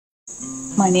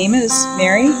My name is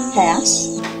Mary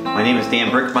Hass. My name is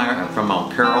Dan Brickmeyer. I'm from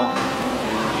Mount Carroll.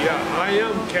 Yeah, I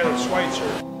am Kenneth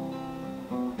Schweitzer.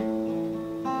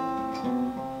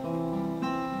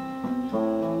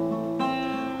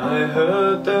 I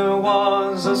heard there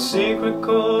was a secret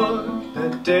chord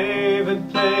that David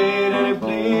played and it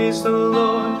pleased the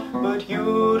Lord. But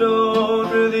you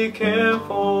don't really care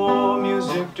for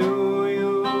music, do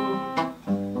you?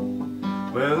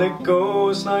 Well, it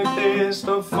goes like this: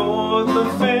 the fourth, the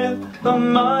fifth, the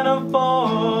minor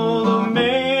fall, the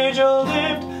major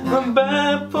lift, the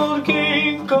baffled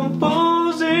king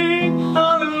composing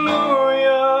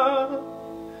hallelujah,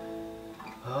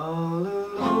 hallelujah,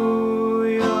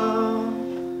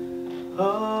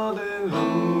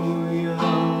 hallelujah,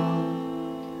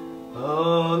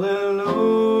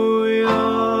 hallelujah,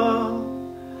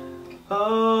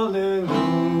 hallelujah.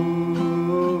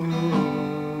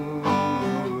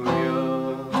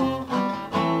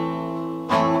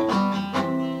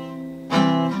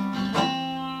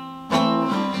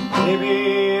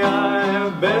 Maybe I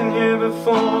have been here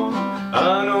before.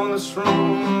 I know this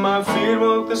room, my feet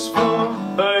walk this floor.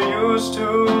 I used to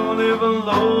live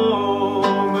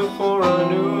alone before I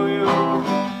knew you.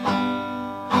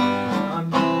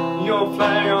 I'm your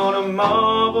flag on a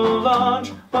marble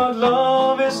launch, but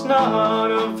love is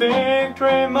not a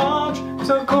victory march. It's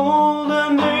so cold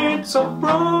and it's so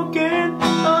broken.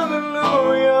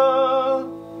 Hallelujah,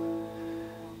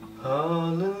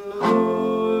 hallelujah.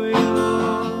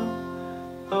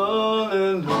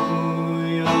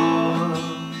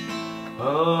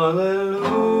 Hallelujah,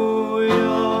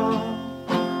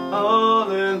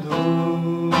 hallelujah.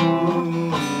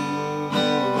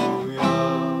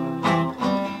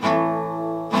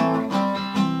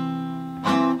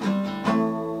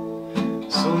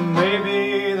 So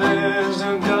maybe there's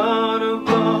a God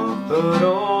above, but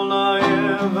all I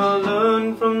ever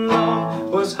learned from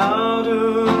love was how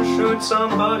to shoot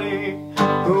somebody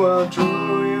who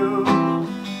outdrew you.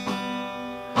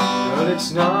 But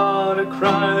it's not a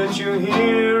cry that you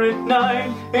hear at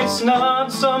night. It's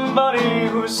not somebody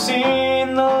who's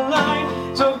seen the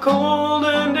light. So cold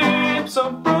and deep, so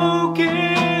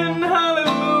broken.